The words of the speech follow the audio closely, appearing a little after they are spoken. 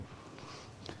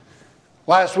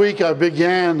Last week I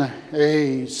began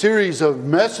a series of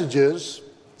messages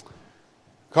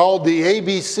called the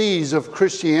ABCs of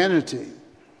Christianity.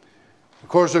 Of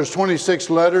course, there's 26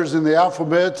 letters in the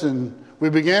alphabet, and we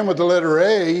began with the letter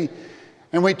A,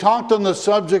 and we talked on the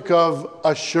subject of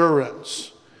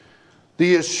assurance.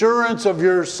 The assurance of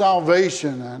your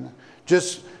salvation, and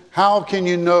just how can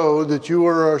you know that you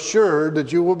are assured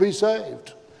that you will be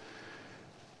saved.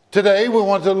 Today we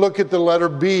want to look at the letter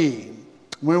B.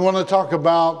 We want to talk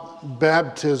about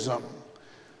baptism.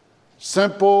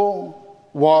 Simple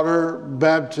water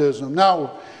baptism.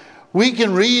 Now, we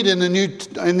can read in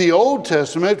the Old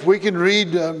Testament, we can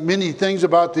read many things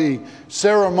about the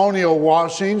ceremonial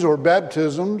washings or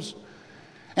baptisms.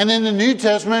 And in the New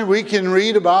Testament, we can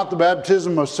read about the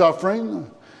baptism of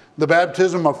suffering, the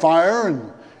baptism of fire,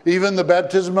 and even the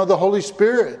baptism of the Holy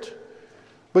Spirit.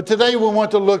 But today we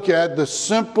want to look at the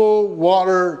simple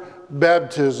water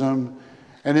baptism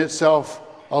and itself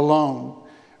alone.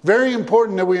 Very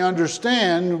important that we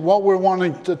understand what we're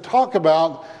wanting to talk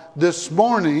about this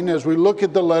morning as we look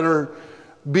at the letter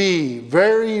B.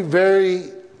 Very, very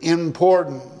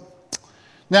important.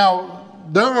 Now,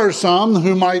 there are some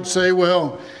who might say,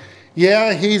 well,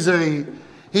 yeah, he's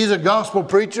a gospel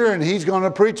preacher and he's going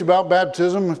to preach about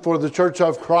baptism for the Church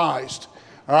of Christ.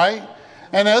 All right?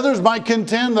 And others might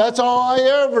contend that's all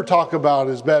I ever talk about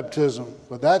is baptism.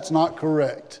 But that's not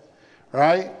correct.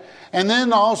 Right? And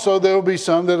then also there will be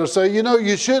some that will say,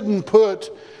 you shouldn't put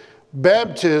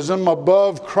baptism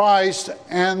above Christ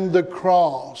and the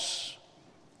cross.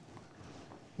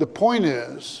 The point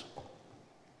is,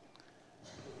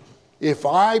 if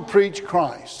I preach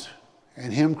Christ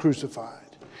and Him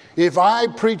crucified, if I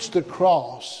preach the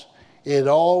cross, it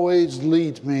always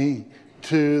leads me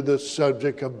to the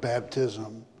subject of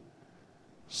baptism.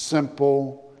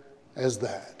 Simple as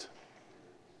that.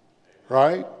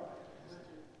 Right?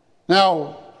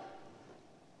 Now,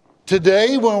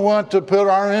 today we want to put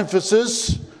our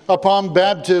emphasis upon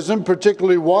baptism,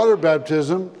 particularly water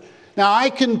baptism. Now, I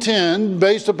contend,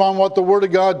 based upon what the Word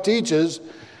of God teaches,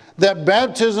 that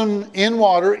baptism in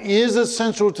water is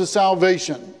essential to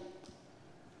salvation.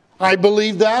 I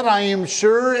believe that, I am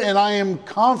sure, and I am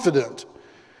confident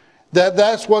that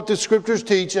that's what the Scriptures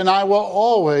teach, and I will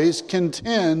always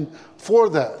contend for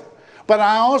that. But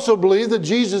I also believe that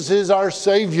Jesus is our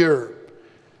Savior.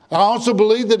 I also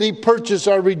believe that He purchased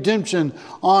our redemption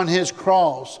on His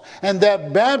cross. And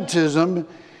that baptism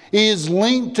is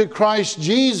linked to Christ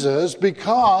Jesus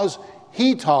because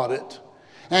He taught it.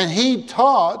 And He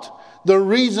taught the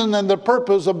reason and the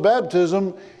purpose of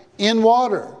baptism in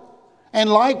water. And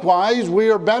likewise, we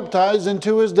are baptized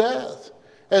into His death,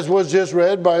 as was just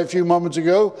read by a few moments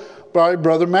ago by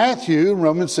Brother Matthew in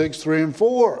Romans 6, 3 and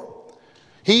 4.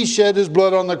 He shed His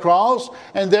blood on the cross,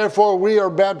 and therefore we are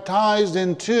baptized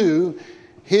into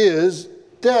His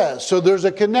death. So there's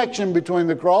a connection between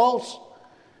the cross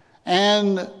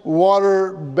and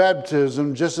water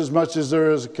baptism, just as much as there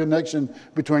is a connection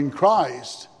between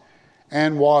Christ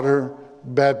and water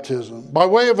baptism. By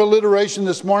way of alliteration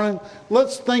this morning,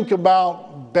 let's think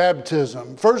about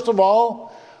baptism. First of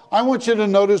all, I want you to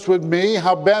notice with me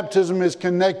how baptism is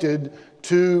connected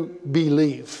to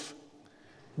belief.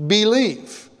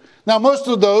 Belief. Now, most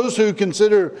of those who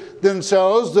consider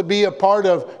themselves to be a part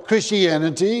of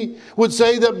Christianity would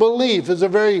say that belief is a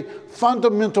very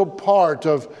fundamental part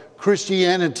of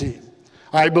Christianity.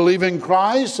 I believe in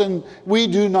Christ, and we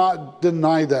do not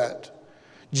deny that.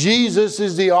 Jesus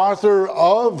is the author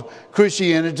of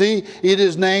Christianity. It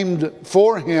is named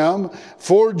for Him,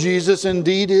 for Jesus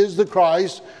indeed is the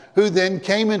Christ, who then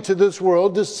came into this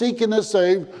world to seek and to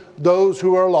save those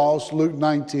who are lost, Luke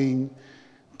 19:10.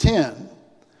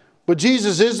 But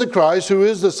Jesus is the Christ who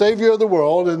is the Savior of the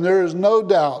world, and there is no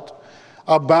doubt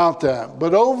about that.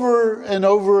 But over and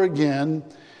over again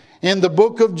in the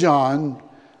book of John,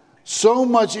 so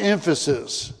much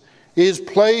emphasis is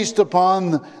placed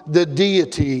upon the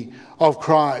deity of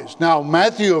Christ. Now,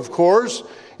 Matthew, of course,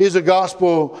 is a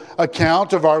gospel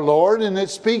account of our Lord, and it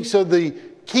speaks of the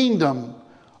kingdom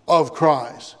of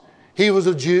Christ. He was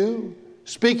a Jew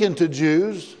speaking to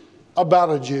Jews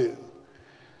about a Jew.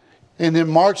 And in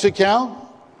Mark's account,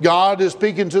 God is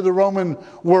speaking to the Roman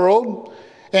world,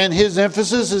 and His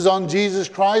emphasis is on Jesus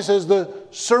Christ as the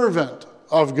servant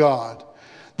of God.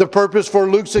 The purpose for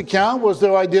Luke's account was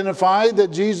to identify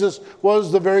that Jesus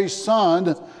was the very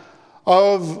Son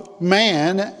of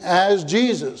man as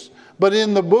Jesus. But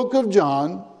in the book of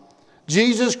John,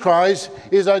 Jesus Christ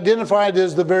is identified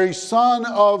as the very Son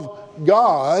of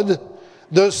God,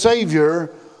 the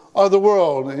Savior of the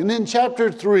world. And in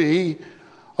chapter 3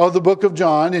 of the book of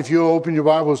John, if you open your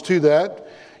Bibles to that,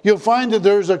 you'll find that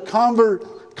there's a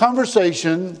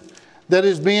conversation that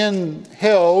is being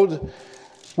held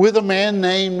with a man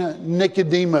named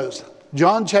Nicodemus.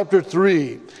 John chapter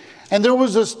 3. And there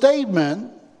was a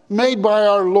statement made by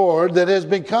our Lord that has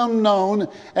become known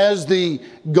as the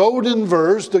golden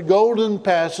verse, the golden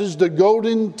passage, the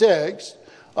golden text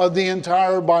of the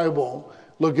entire Bible.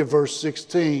 Look at verse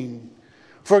 16.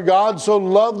 For God so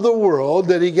loved the world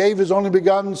that he gave his only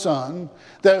begotten Son,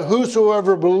 that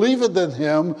whosoever believeth in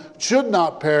him should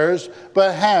not perish,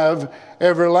 but have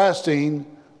everlasting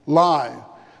life.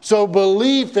 So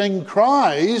belief in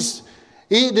Christ,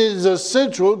 it is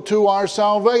essential to our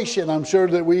salvation. I'm sure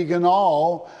that we can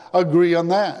all agree on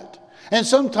that. And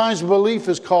sometimes belief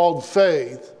is called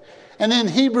faith. And in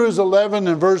Hebrews 11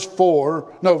 and verse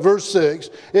 6,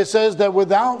 it says that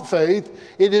without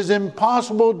faith, it is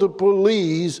impossible to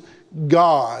please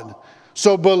God.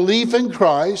 So belief in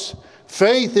Christ,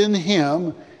 faith in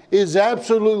him, is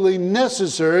absolutely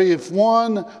necessary if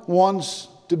one wants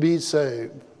to be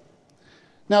saved.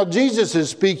 Now, Jesus is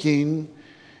speaking,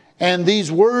 and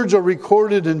these words are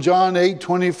recorded in John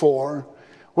 8:24,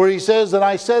 where he says that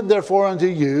I said therefore unto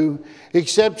you,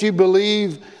 except you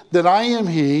believe that I am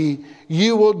he,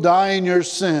 you will die in your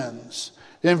sins.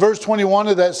 In verse 21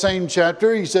 of that same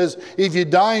chapter, he says, if you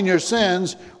die in your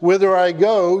sins, whither I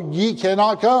go, ye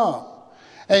cannot come.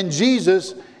 And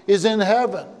Jesus is in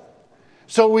heaven.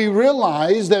 So we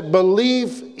realize that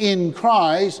belief in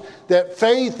Christ, that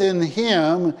faith in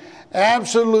him,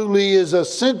 absolutely is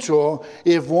essential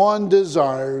if one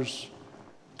desires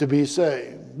to be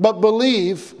saved. But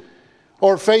belief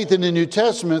or faith in the New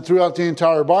Testament throughout the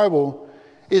entire Bible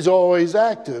is always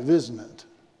active, isn't it?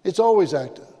 It's always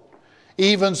active.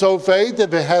 Even so faith,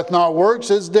 if it hath not works,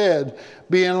 is dead.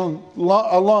 Being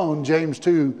alone, James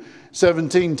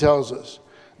 2:17 tells us.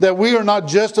 That we are not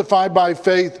justified by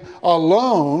faith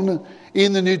alone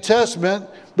in the New Testament,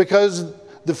 because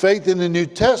the faith in the New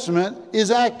Testament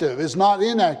is active. It's not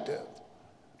inactive.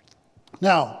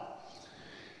 Now,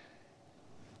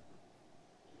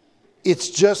 it's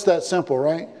just that simple,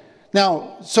 right?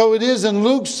 Now, so it is in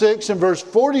Luke 6 and verse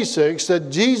 46 that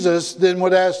Jesus then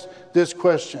would ask this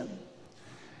question.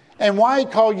 And why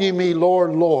call ye me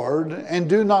Lord, Lord, and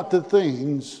do not the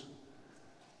things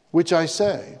which I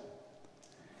say?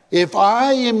 If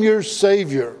I am your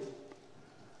Savior,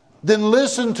 then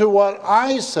listen to what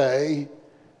I say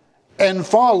and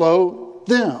follow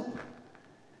them.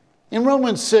 In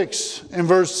Romans 6 and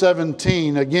verse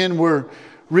 17, again, we're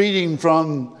reading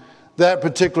from that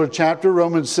particular chapter,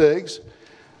 Romans 6,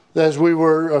 as we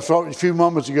were a few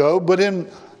moments ago. But in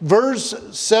verse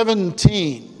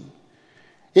 17,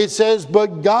 it says,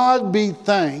 but God be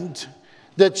thanked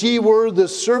that ye were the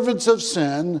servants of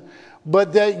sin,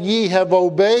 but that ye have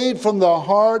obeyed from the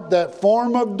heart that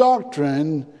form of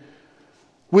doctrine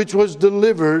which was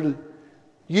delivered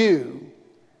you.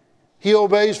 He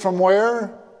obeys from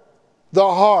where? The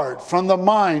heart, from the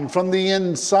mind, from the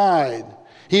inside.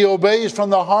 He obeys from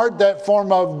the heart that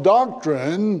form of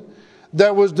doctrine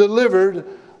that was delivered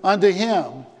unto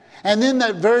him. And in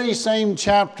that very same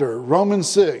chapter, Romans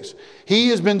 6, he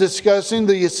has been discussing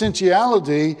the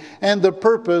essentiality and the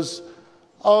purpose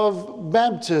of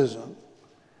baptism.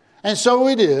 And so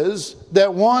it is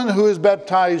that one who is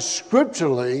baptized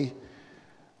scripturally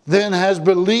then has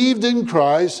believed in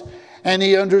Christ, and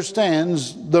he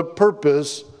understands the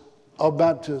purpose of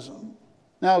baptism.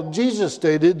 Now, Jesus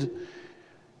stated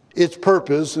its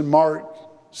purpose in Mark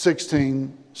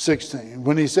 16:16,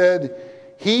 when he said,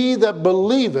 he that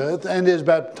believeth and is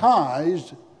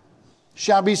baptized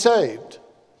shall be saved.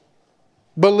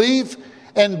 Belief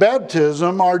and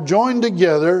baptism are joined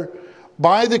together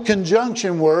by the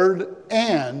conjunction word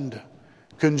and.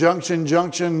 Conjunction,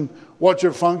 junction, what's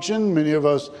your function? Many of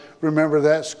us remember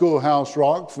that schoolhouse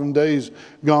rock from days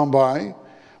gone by.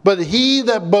 But he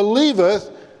that believeth,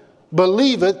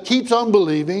 keeps on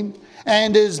believing,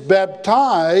 and is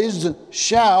baptized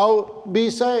shall be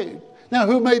saved. Now,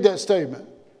 who made that statement?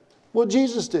 Well,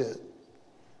 Jesus did.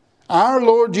 Our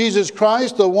Lord Jesus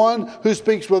Christ, the one who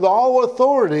speaks with all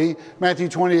authority, Matthew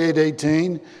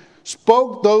 28:18,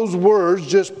 spoke those words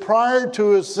just prior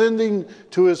to ascending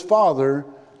to his Father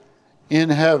in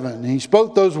heaven. He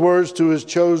spoke those words to his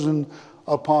chosen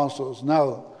apostles.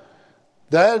 Now,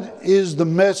 that is the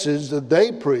message that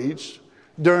they preached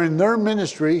during their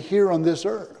ministry here on this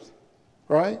earth,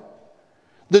 right?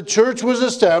 The church was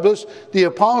established, the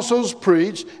apostles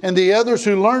preached, and the others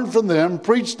who learned from them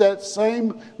preached that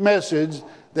same message,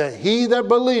 that he that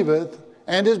believeth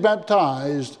and is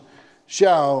baptized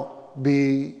shall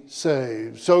be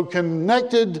saved. So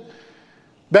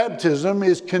baptism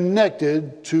is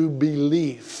connected to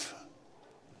belief.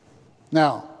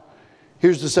 Now,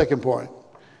 here's the second point.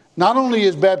 Not only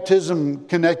is baptism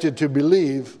connected to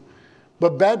belief,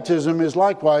 but baptism is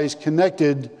likewise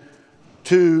connected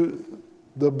to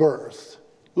the birth.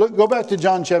 Look, go back to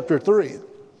John chapter 3.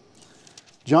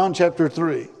 John chapter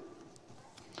 3.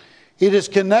 It is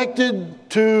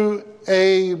connected to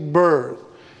a birth.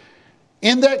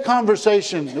 In that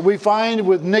conversation that we find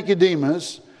with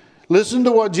Nicodemus, listen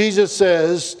to what Jesus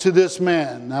says to this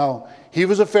man. Now, he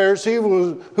was a Pharisee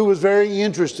who was very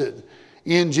interested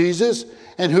in Jesus,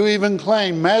 and who even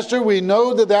claimed, Master, we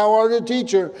know that thou art a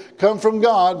teacher come from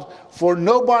God, for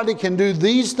nobody can do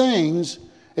these things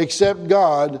except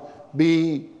God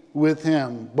be with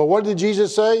him. But what did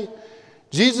Jesus say?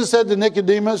 Jesus said to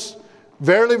Nicodemus,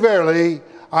 Verily, verily,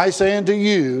 I say unto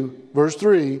you, verse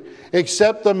 3,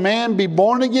 except the man be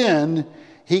born again,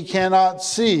 he cannot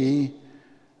see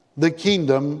the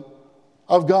kingdom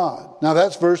of God. Now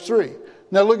that's verse 3.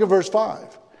 Now look at verse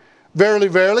 5. Verily,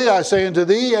 verily, I say unto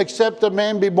thee, except a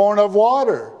man be born of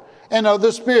water and of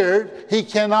the Spirit, he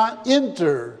cannot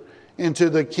enter into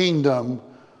the kingdom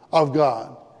of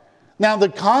God. Now, the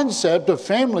concept of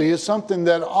family is something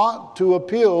that ought to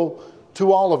appeal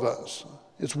to all of us.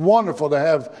 It's wonderful to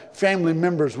have family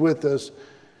members with us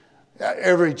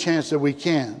every chance that we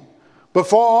can. But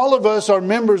for all of us are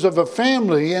members of a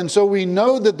family, and so we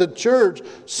know that the church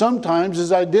sometimes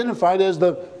is identified as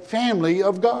the family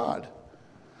of God.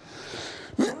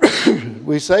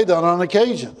 We say that on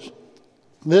occasions.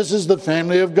 This is the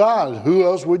family of God. Who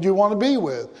else would you want to be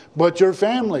with but your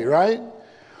family, right?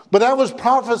 But that was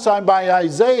prophesied by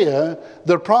Isaiah,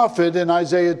 the prophet, in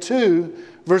Isaiah 2,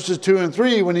 verses 2 and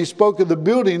 3, when he spoke of the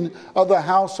building of the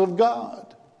house of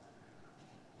God.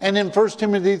 And in 1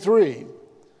 Timothy 3,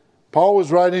 Paul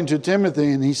was writing to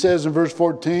Timothy, and he says in verse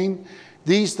 14,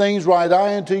 These things write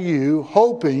I unto you,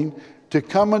 hoping to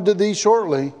come unto thee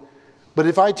shortly. But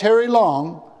if I tarry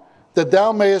long, that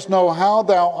thou mayest know how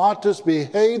thou oughtest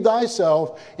behave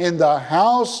thyself in the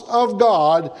house of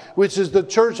God, which is the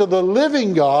church of the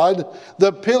living God,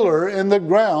 the pillar and the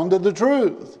ground of the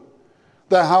truth.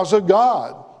 The house of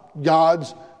God,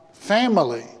 God's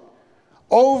family.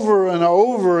 Over and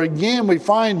over again, we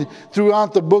find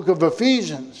throughout the book of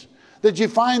Ephesians that you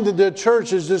find that the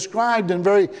church is described in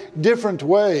very different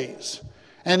ways.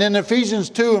 And in Ephesians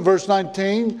 2 and verse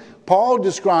 19, Paul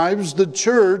describes the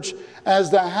church as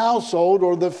the household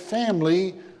or the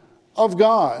family of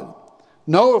God.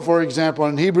 Noah, for example,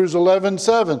 in Hebrews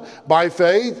 11:7, by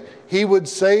faith he would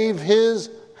save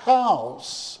his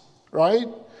house, right?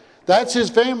 That's his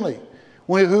family.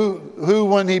 Who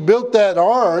when he built that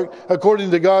ark, according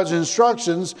to God's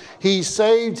instructions, he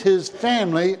saved his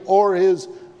family or his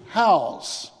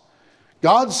house.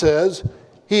 God says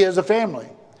he has a family.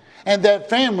 And that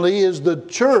family is the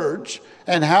church.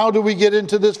 And how do we get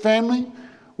into this family?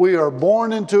 We are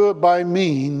born into it by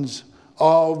means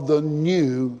of the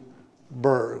new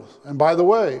birth. And by the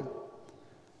way,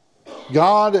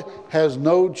 God has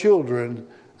no children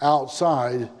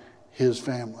outside his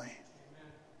family.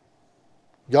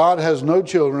 God has no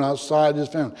children outside his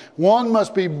family. One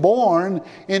must be born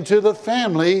into the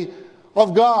family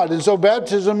of God. And so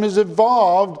baptism is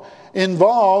involved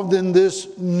in this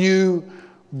new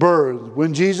birth.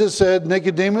 When Jesus said,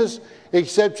 Nicodemus,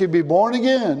 except you be born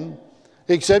again,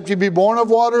 except you be born of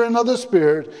water and of the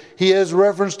Spirit, he has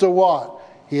reference to what?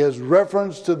 He has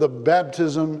reference to the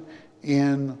baptism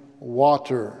in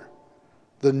water.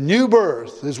 The new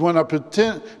birth is when a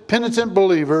penitent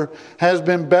believer has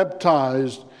been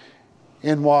baptized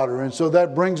in water. And so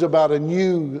that brings about a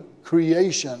new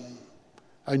creation.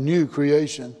 A new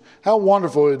creation. How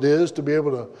wonderful it is to be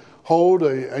able to hold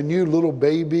a new little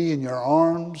baby in your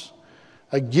arms.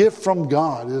 A gift from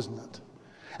God, isn't it?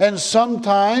 And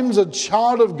sometimes a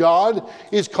child of God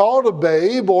is called a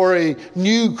babe or a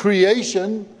new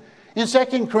creation. In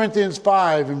 2 Corinthians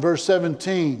 5 and verse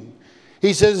 17,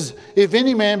 he says, if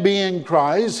any man be in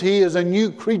Christ, he is a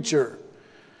new creature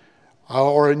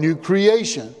or a new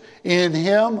creation. In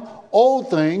him, old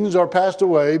things are passed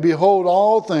away. Behold,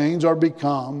 all things are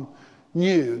become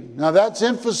new. Now that's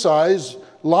emphasized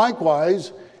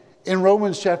likewise in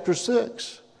Romans chapter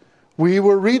 6. We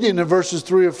were reading in verses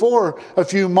 3 or 4 a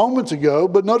few moments ago,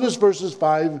 but notice verses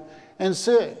 5 and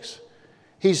 6.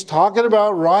 He's talking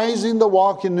about rising to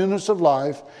walk in newness of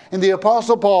life. And the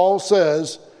Apostle Paul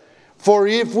says, for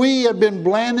if we have been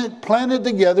planted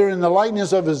together in the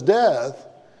likeness of his death,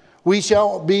 we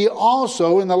shall be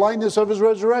also in the likeness of his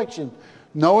resurrection.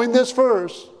 Knowing this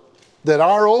first, that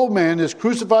our old man is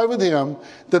crucified with him,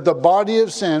 that the body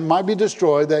of sin might be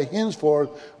destroyed, that henceforth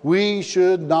we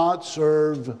should not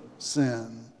serve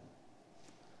sin.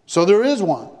 So there is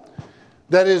one.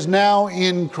 that is now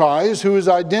in Christ, who is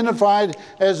identified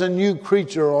as a new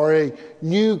creature or a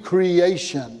new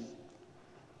creation.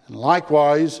 And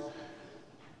likewise,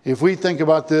 if we think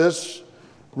about this,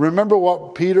 remember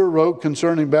what Peter wrote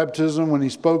concerning baptism when he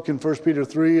spoke in 1 Peter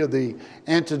 3 of the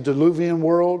antediluvian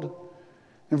world?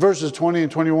 In verses 20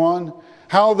 and 21,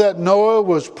 how that Noah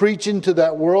was preaching to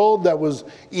that world that was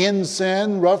in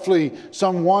sin, roughly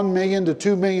some 1 million to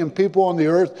 2 million people on the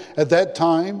earth at that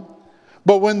time.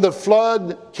 But when the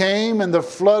flood came and the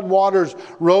flood waters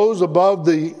rose above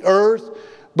the earth,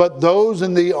 but those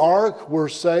in the ark were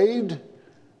saved,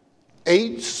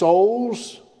 8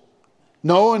 souls,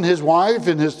 Noah and his wife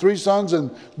and his 3 sons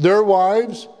and their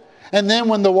wives. And then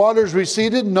when the waters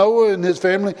receded, Noah and his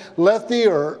family left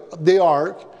the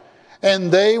ark,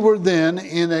 and they were then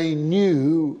in a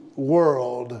new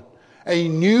world. A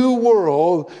new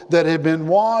world that had been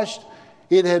washed,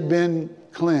 it had been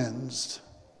cleansed.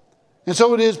 And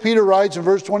so it is, Peter writes in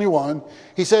verse 21,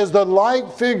 he says, the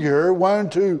like figure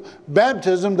whereunto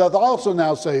baptism doth also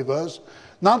now save us,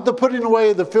 not the putting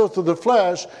away of the filth of the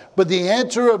flesh, but the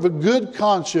answer of a good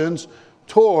conscience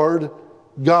toward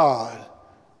God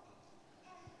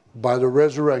by the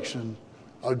resurrection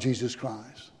of Jesus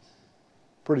Christ.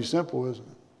 Pretty simple, isn't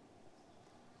it?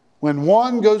 When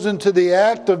one goes into the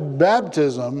act of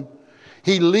baptism,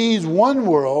 he leaves one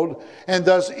world and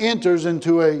thus enters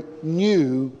into a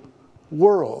new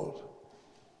world.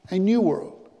 A new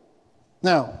world.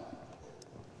 Now,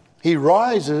 he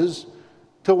rises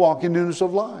to walk in newness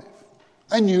of life.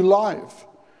 A new life.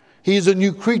 He's a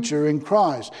new creature in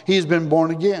Christ. He's been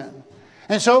born again.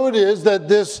 And so it is that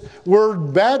this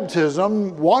word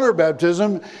baptism, water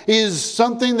baptism, is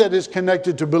something that is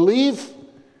connected to belief,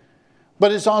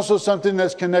 but it's also something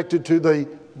that's connected to the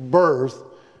birth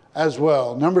as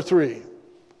well. Number 3,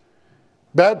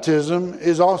 baptism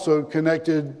is also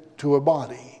connected to a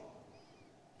body.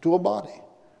 To a body.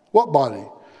 What body?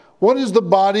 What is the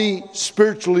body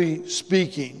spiritually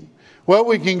speaking? Well,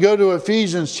 we can go to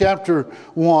Ephesians chapter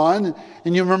 1,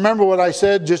 and you remember what I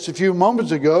said just a few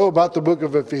moments ago about the book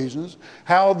of Ephesians,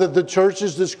 how that the church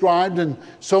is described in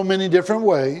so many different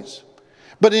ways.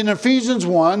 But in Ephesians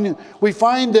 1, we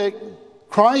find that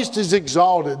Christ is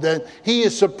exalted, that he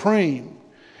is supreme,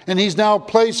 and he's now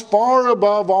placed far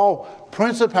above all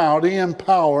principality and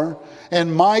power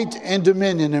and might and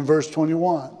dominion in verse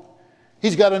 21.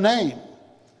 He's got a name,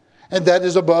 and that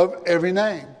is above every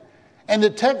name. And the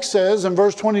text says in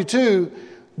verse 22,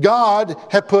 God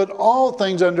had put all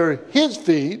things under his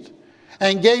feet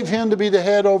and gave him to be the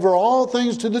head over all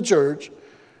things to the church.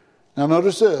 Now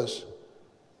notice this,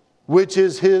 which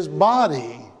is his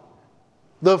body,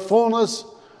 the fullness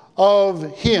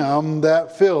of him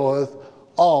that filleth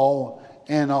all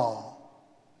in all.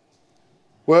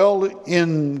 Well,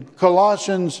 in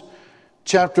Colossians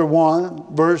chapter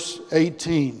 1, verse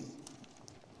 18,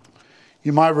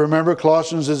 you might remember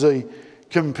Colossians is a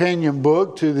companion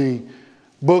book to the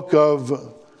book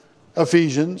of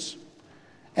Ephesians.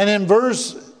 And in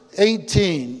verse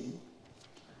 18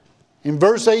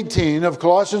 of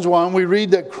Colossians 1, we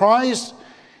read that Christ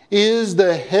is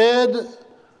the head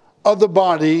of the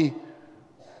body,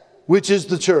 which is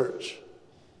the church.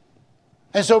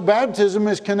 And so baptism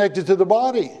is connected to the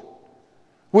body,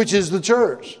 which is the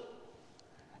church.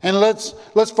 And let's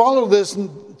follow this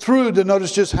through to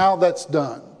notice just how that's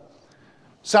done.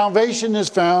 Salvation is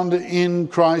found in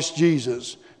Christ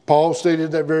Jesus. Paul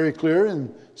stated that very clear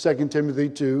in 2 Timothy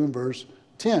 2 and verse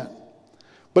 10.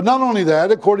 But not only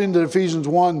that, according to Ephesians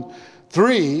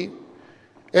 1:3,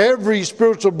 every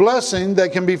spiritual blessing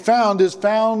that can be found is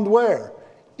found where?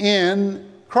 In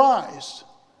Christ.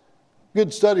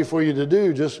 Good study for you to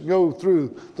do. Just go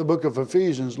through the book of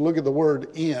Ephesians, look at the word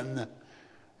in,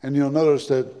 and you'll notice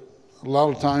that a lot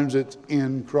of times it's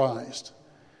in Christ.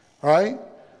 All right?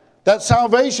 That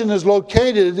salvation is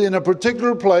located in a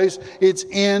particular place. It's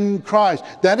in Christ.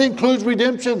 That includes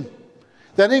redemption.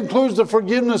 That includes the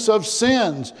forgiveness of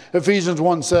sins, Ephesians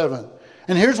 1:7.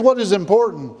 And here's what is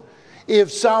important.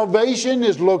 If salvation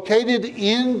is located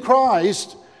in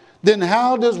Christ, then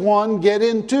how does one get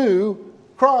into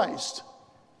Christ?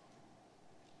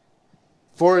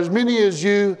 For as many as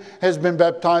you has been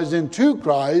baptized into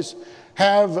Christ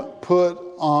have put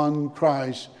on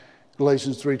Christ,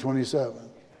 Galatians 3:27.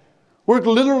 We're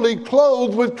literally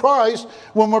clothed with Christ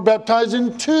when we're baptized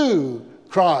into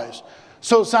Christ.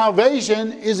 So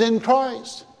salvation is in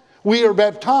Christ. We are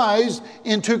baptized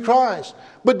into Christ.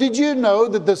 But did you know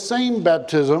that the same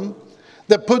baptism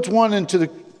that puts one into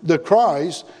the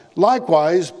Christ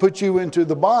likewise puts you into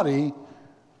the body,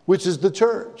 which is the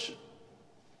church?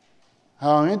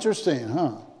 How interesting,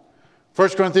 huh? 1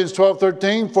 Corinthians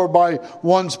 12:13, for by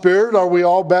one Spirit are we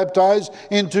all baptized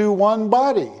into one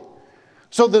body.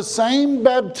 So the same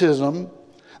baptism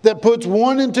that puts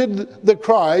one into the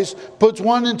Christ, puts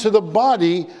one into the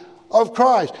body of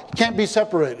Christ. It can't be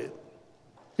separated.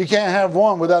 You can't have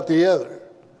one without the other.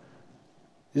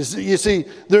 You see,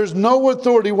 there's no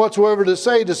authority whatsoever to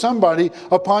say to somebody,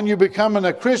 upon you becoming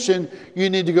a Christian, you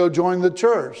need to go join the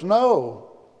church. No.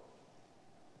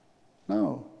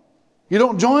 You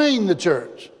don't join the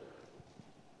church.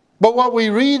 But what we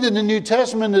read in the New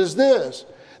Testament is this,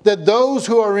 that those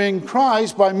who are in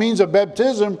Christ by means of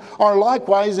baptism are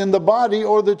likewise in the body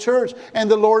or the church. And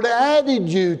the Lord added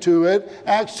you to it,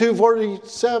 Acts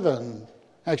 2:47.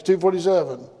 Acts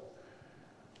 2:47.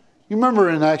 You remember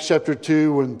in Acts chapter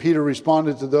 2 when Peter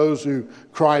responded to those who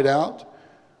cried out,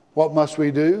 what must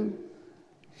we do?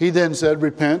 He then said,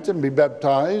 repent and be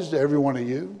baptized, every one of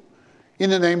you, in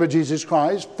the name of Jesus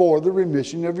Christ for the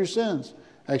remission of your sins.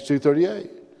 Acts 2:38.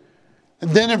 And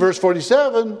then in verse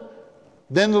 47,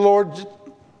 then the Lord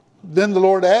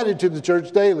added to the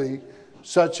church daily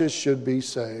such as should be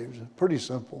saved. Pretty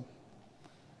simple.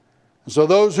 So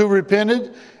those who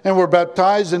repented and were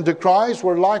baptized into Christ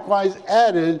were likewise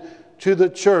added to the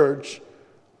church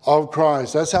of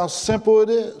Christ. That's how simple it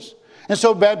is. And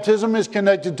so baptism is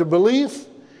connected to belief.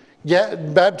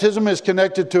 Baptism is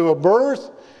connected to a birth.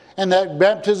 And that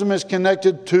baptism is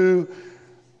connected to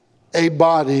a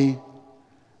body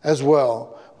as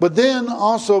well. But then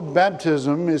also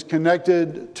baptism is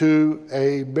connected to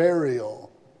a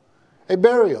burial. A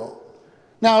burial.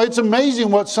 Now it's amazing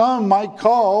what some might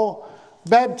call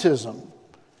baptism.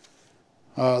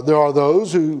 There are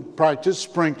those who practice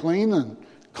sprinkling and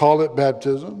call it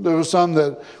baptism. There are some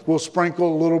that will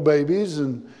sprinkle little babies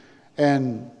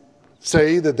and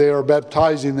say that they are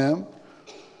baptizing them.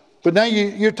 But now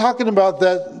you're talking about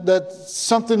that's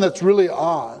something that's really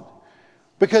odd.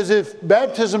 Because if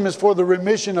baptism is for the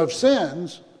remission of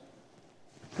sins,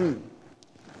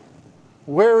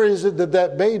 where is it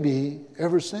that baby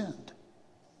ever sinned?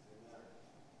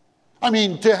 I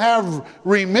mean, to have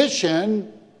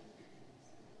remission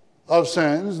of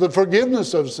sins, the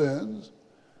forgiveness of sins,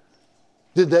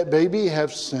 did that baby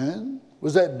have sin?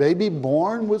 Was that baby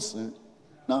born with sin?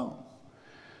 No.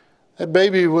 That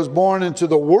baby was born into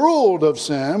the world of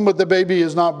sin, but the baby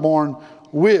is not born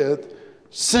with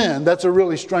sin. That's a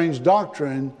really strange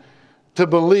doctrine to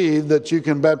believe that you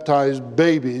can baptize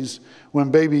babies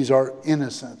when babies are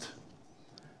innocent.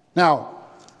 Now,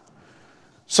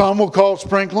 some will call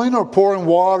sprinkling or pouring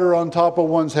water on top of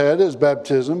one's head as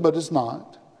baptism, but it's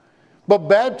not. But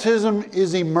baptism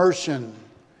is immersion.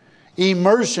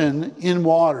 Immersion in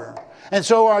water. And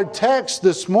so our text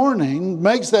this morning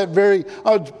makes that very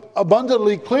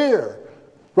abundantly clear.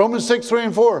 Romans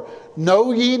 6:3-4.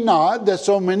 Know ye not that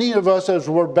so many of us as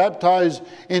were baptized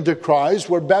into Christ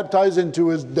were baptized into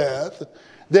his death?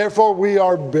 Therefore we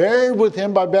are buried with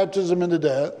him by baptism into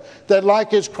death, that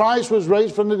like as Christ was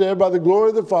raised from the dead by the glory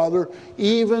of the Father,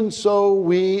 even so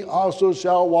we also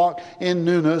shall walk in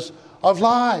newness of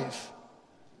life.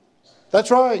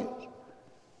 That's right.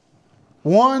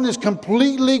 One is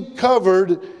completely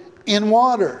covered in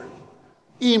water.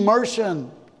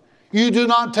 Immersion. You do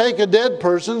not take a dead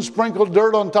person, sprinkle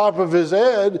dirt on top of his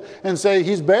head, and say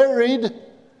he's buried.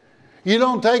 You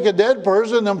don't take a dead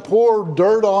person and pour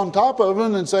dirt on top of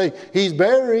him and say he's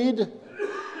buried.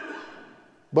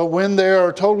 But when they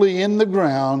are totally in the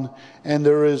ground and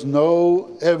there is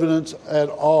no evidence at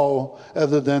all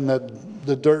other than that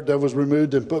the dirt that was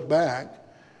removed and put back,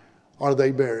 are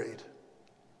they buried?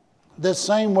 The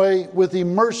same way with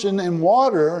immersion in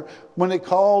water when it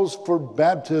calls for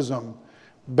baptism.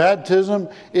 Baptism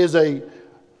is a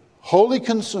holy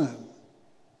consume,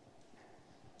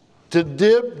 to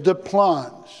dip, to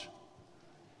plunge,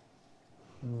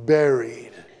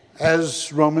 buried,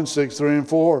 as Romans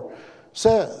 6:3-4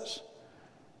 says.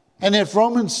 And if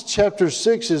Romans chapter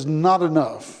 6 is not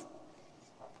enough,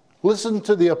 listen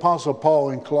to the Apostle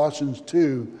Paul in Colossians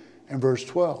 2 and verse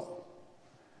 12.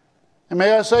 And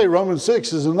may I say, Romans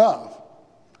 6 is enough.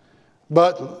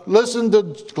 But listen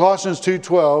to Colossians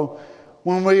 2:12.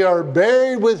 When we are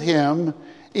buried with him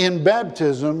in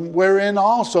baptism, wherein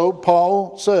also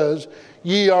Paul says,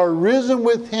 ye are risen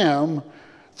with him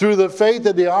through the faith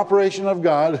of the operation of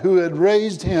God, who had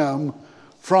raised him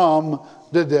from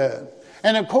the dead.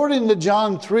 And according to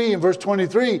John 3 and verse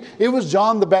 23, it was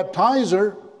John the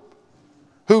baptizer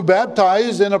who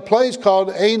baptized in a place called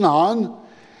Aenon.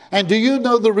 And do you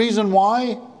know the reason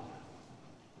why?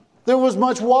 There was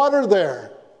much water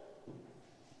there.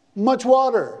 Much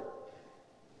water.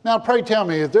 Now, pray tell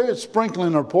me, if there is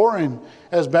sprinkling or pouring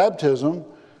as baptism,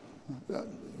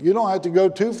 You don't have to go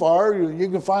too far. You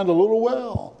can find a little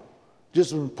well.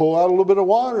 Just pull out a little bit of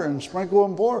water and sprinkle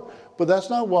and pour. But that's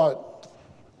not what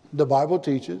the Bible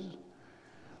teaches.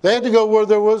 They had to go where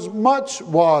there was much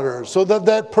water so that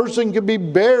that person could be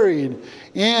buried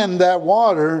in that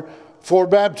water for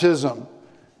baptism.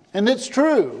 And it's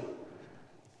true.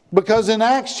 Because in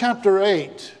Acts chapter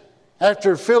 8,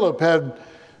 after Philip had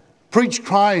preached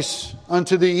Christ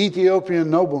unto the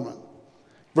Ethiopian nobleman,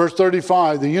 verse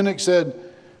 35, the eunuch said,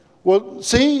 well,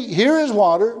 see, here is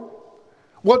water.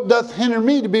 What doth hinder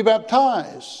me to be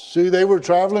baptized? See, they were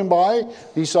traveling by.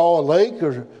 He saw a lake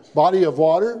or body of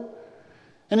water.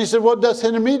 And he said, what doth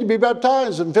hinder me to be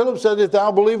baptized? And Philip said, if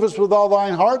thou believest with all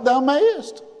thine heart, thou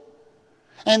mayest.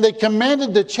 And they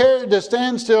commanded the chariot to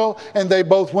stand still, and they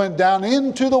both went down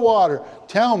into the water.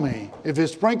 Tell me, if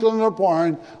it's sprinkling or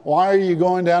pouring, why are you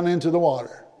going down into the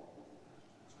water?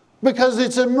 Because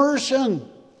it's immersion.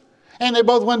 And they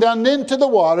both went down into the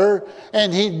water,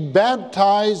 and he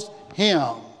baptized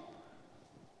him.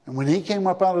 And when he came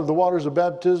up out of the waters of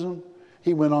baptism,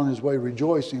 he went on his way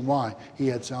rejoicing. Why? He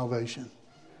had salvation.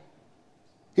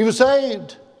 He was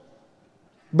saved.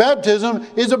 Baptism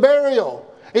is a burial.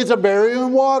 It's a burial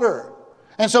in water.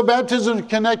 And so baptism is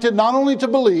connected not only to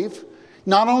belief,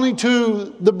 not only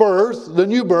to the birth, the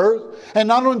new birth, and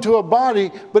not only to a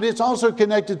body, but it's also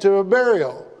connected to a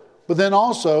burial. But then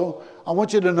also, I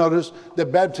want you to notice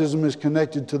that baptism is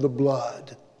connected to the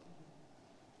blood.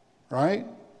 Right?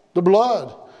 The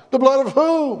blood. The blood of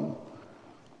whom?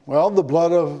 Well, the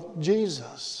blood of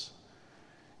Jesus.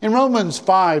 In Romans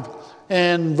 5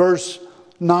 and verse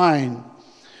 9,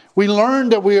 we learn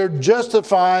that we are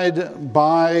justified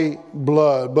by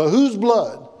blood. But whose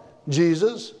blood?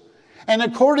 Jesus. And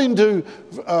according to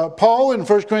Paul in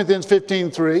 1 Corinthians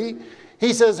 15:3,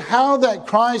 he says, how that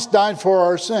Christ died for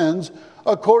our sins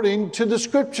according to the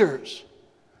Scriptures.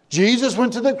 Jesus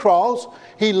went to the cross.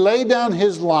 He laid down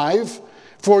his life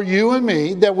for you and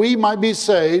me that we might be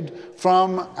saved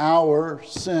from our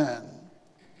sin.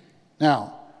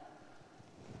 Now,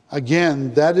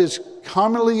 again, that is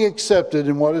commonly accepted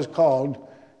in what is called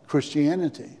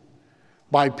Christianity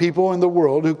by people in the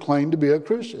world who claim to be a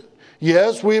Christian.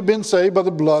 Yes, we have been saved by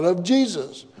the blood of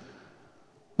Jesus.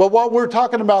 But what we're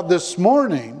talking about this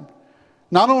morning,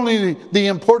 not only the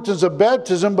importance of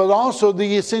baptism, but also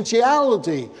the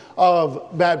essentiality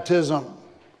of baptism.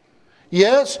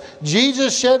 Yes,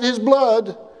 Jesus shed his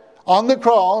blood on the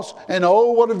cross, and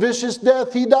oh, what a vicious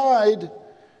death he died.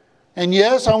 And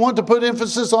yes, I want to put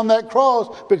emphasis on that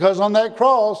cross, because on that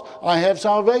cross I have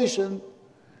salvation.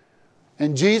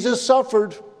 And Jesus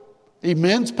suffered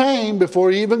immense pain before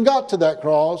he even got to that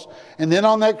cross. And then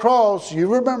on that cross,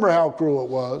 you remember how cruel it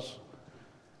was.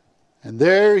 And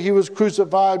there he was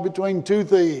crucified between two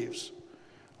thieves,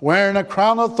 wearing a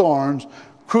crown of thorns,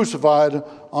 crucified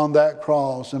on that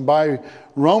cross. And by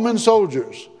Roman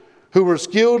soldiers who were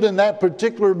skilled in that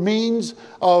particular means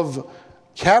of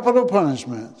capital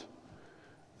punishment,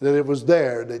 that it was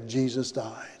there that Jesus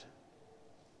died.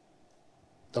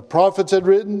 The prophets had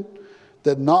written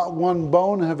that not one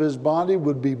bone of his body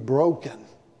would be broken.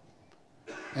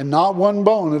 And not one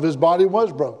bone of his body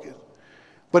was broken.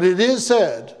 But it is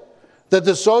said that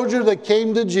the soldier that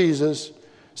came to Jesus,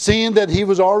 seeing that he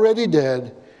was already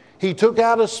dead, he took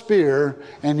out a spear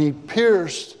and he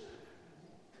pierced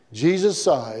Jesus'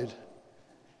 side,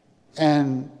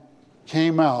 and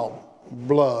came out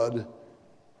blood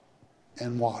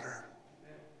and water.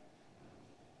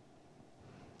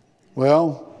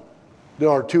 Well, there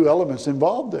are two elements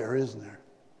involved there, isn't there?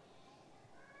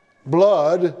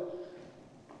 Blood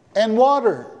and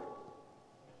water.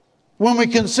 When we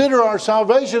consider our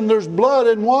salvation, there's blood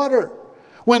and water.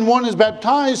 When one is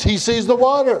baptized, he sees the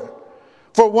water.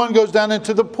 For one goes down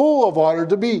into the pool of water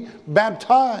to be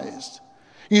baptized.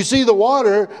 You see the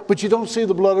water, but you don't see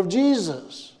the blood of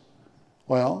Jesus.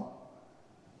 Well,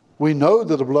 we know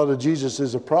that the blood of Jesus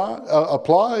is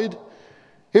applied.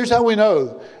 Here's how we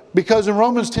know. Because in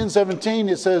Romans 10:17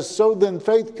 it says, so then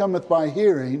faith cometh by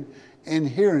hearing, and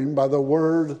hearing by the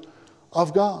word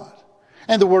of God.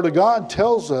 And the word of God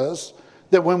tells us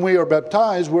that when we are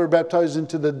baptized, we're baptized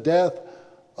into the death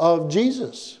of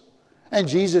Jesus. And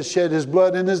Jesus shed his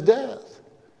blood in his death.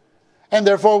 And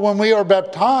therefore, when we are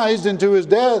baptized into his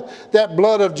death, that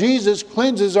blood of Jesus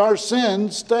cleanses our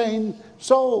sin-stained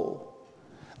soul.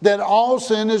 That all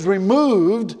sin is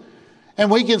removed. And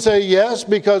we can say, yes,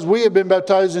 because we have been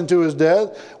baptized into his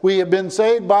death, we have been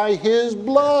saved by his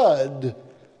blood.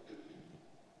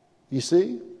 You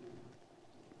see?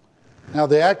 Now,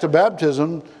 the act of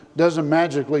baptism doesn't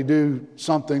magically do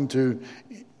something to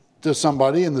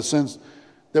somebody in the sense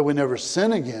that we never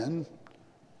sin again.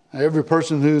 Every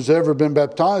person who's ever been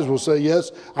baptized will say,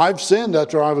 yes, I've sinned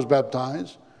after I was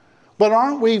baptized. But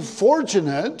aren't we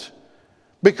fortunate,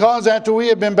 because after we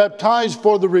have been baptized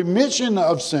for the remission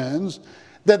of sins,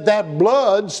 that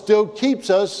blood still keeps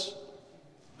us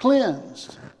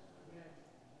cleansed?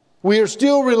 We are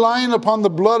still relying upon the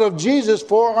blood of Jesus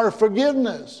for our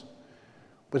forgiveness.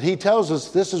 But he tells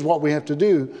us this is what we have to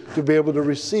do to be able to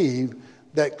receive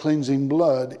that cleansing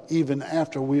blood even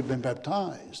after we've been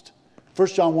baptized. 1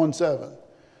 John 1:7.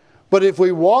 But if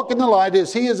we walk in the light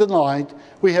as he is in the light,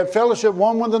 we have fellowship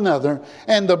one with another,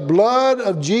 and the blood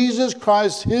of Jesus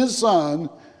Christ, his Son,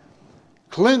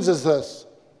 cleanses us.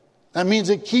 That means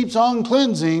it keeps on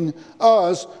cleansing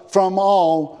us from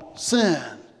all sin.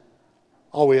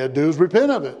 All we have to do is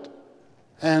repent of it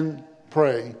and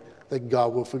pray that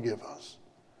God will forgive us.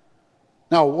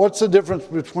 Now, what's the difference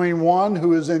between one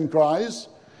who is in Christ,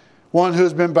 one who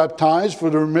has been baptized for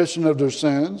the remission of their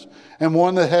sins, and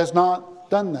one that has not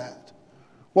done that?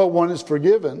 Well, one is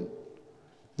forgiven,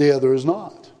 the other is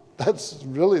not. That's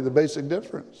really the basic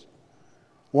difference.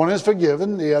 One is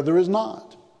forgiven, the other is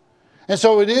not. And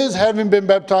so it is, having been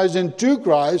baptized into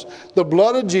Christ, the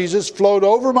blood of Jesus flowed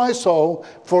over my soul,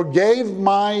 forgave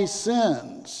my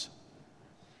sins.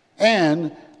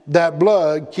 And that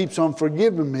blood keeps on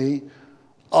forgiving me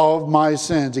of my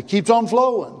sins. It keeps on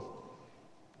flowing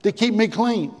to keep me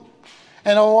clean.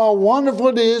 And oh, how wonderful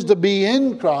it is to be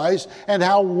in Christ, and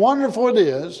how wonderful it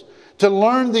is to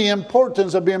learn the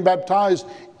importance of being baptized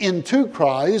into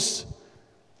Christ.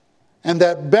 And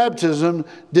that baptism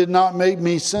did not make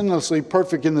me sinlessly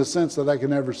perfect in the sense that I can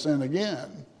never sin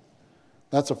again.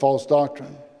 That's a false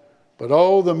doctrine. But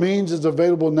oh, the means is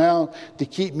available now to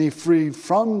keep me free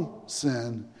from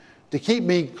sin, to keep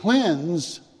me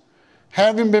cleansed,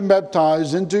 having been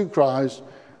baptized into Christ,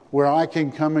 where I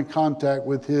can come in contact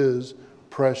with his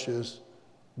precious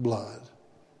blood.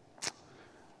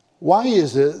 Why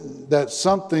is it that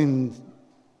something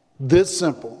this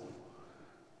simple,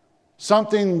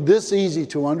 something this easy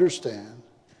to understand,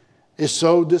 is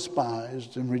so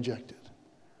despised and rejected?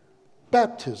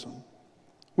 Baptism.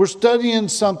 We're studying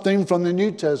something from the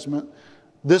New Testament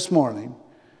this morning.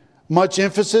 Much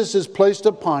emphasis is placed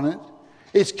upon it.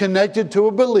 It's connected to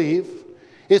a belief.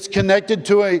 It's connected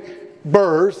to a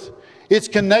birth. It's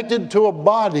connected to a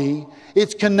body.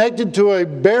 It's connected to a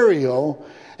burial.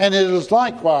 And it is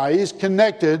likewise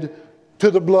connected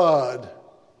to the blood.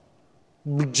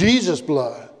 Jesus'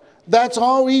 blood. That's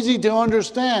all easy to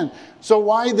understand. So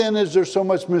why then is there so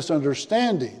much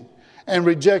misunderstanding and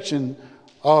rejection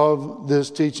of this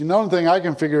teaching? The only thing I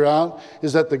can figure out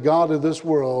is that the God of this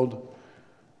world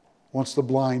wants to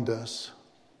blind us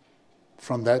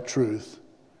from that truth.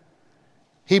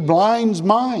 He blinds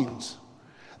minds.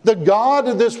 The God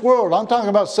of this world, I'm talking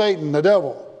about Satan, the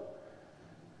devil,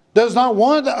 does not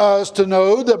want us to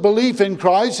know that belief in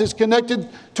Christ is connected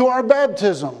to our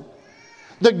baptism.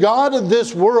 The God of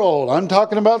this world, I'm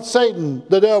talking about Satan,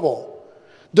 the devil,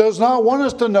 does not want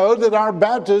us to know that our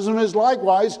baptism is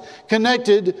likewise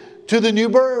connected to the new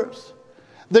birth.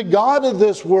 The God of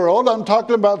this world, I'm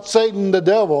talking about Satan, the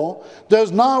devil,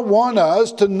 does not want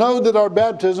us to know that our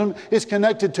baptism is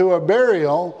connected to a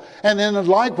burial, and then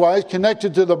likewise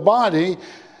connected to the body,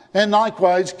 and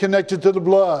likewise connected to the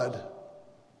blood.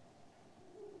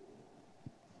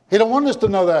 He don't want us to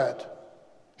know that.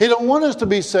 He don't want us to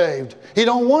be saved. He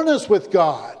don't want us with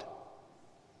God.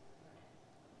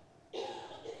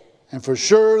 And for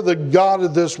sure, the God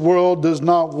of this world does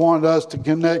not want us to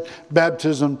connect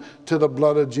baptism to the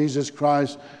blood of Jesus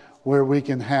Christ, where we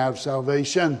can have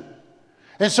salvation.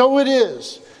 And so it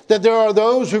is that there are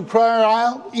those who cry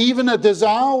out, even at this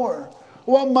hour,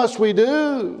 what must we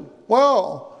do?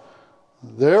 Well,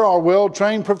 there are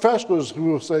well-trained professionals who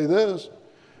will say this: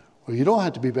 well, you don't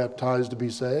have to be baptized to be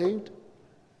saved.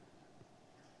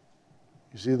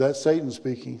 You see, that's Satan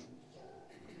speaking.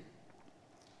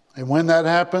 And when that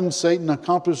happens, Satan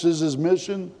accomplishes his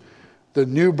mission. The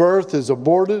new birth is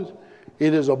aborted.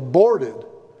 It is aborted.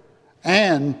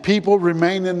 And people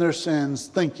remain in their sins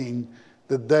thinking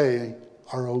that they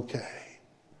are okay.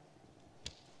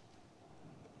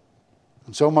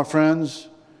 And so, my friends,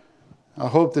 I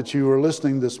hope that you are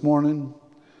listening this morning.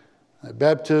 That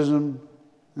baptism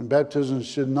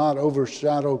should not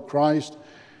overshadow Christ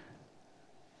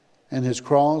and his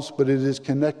cross, but it is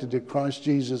connected to Christ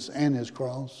Jesus and his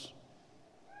cross.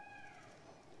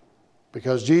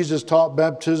 Because Jesus taught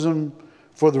baptism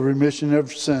for the remission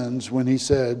of sins when he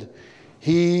said,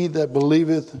 "He that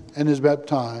believeth and is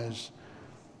baptized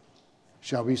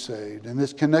shall be saved." And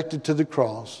it's connected to the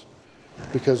cross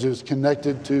because it was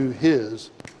connected to his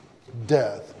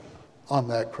death on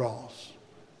that cross.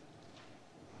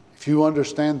 If you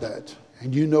understand that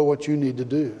and you know what you need to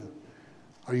do,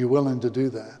 are you willing to do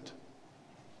that?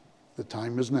 The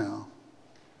time is now.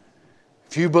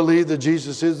 If you believe that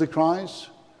Jesus is the Christ,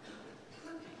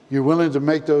 you're willing to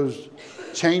make those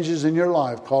changes in your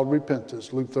life called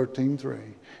repentance, Luke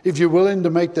 13:3. If you're willing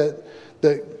to make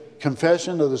that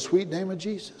confession of the sweet name of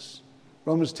Jesus,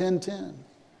 Romans 10:10.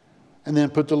 And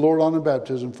then put the Lord on in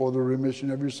baptism for the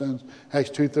remission of your sins, Acts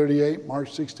 2:38, Mark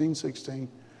 16:16.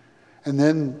 And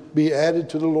then be added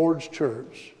to the Lord's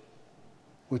church,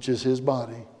 which is his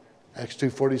body, Acts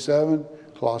 2:47,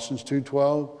 Colossians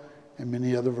 2:12, and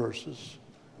many other verses.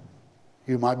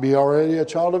 You might be already a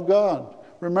child of God.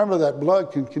 Remember that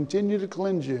blood can continue to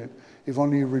cleanse you if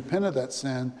only you repent of that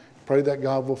sin, pray that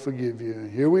God will forgive you.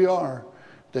 And here we are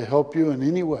to help you in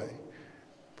any way.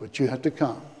 But you have to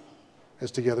come as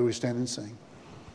together we stand and sing.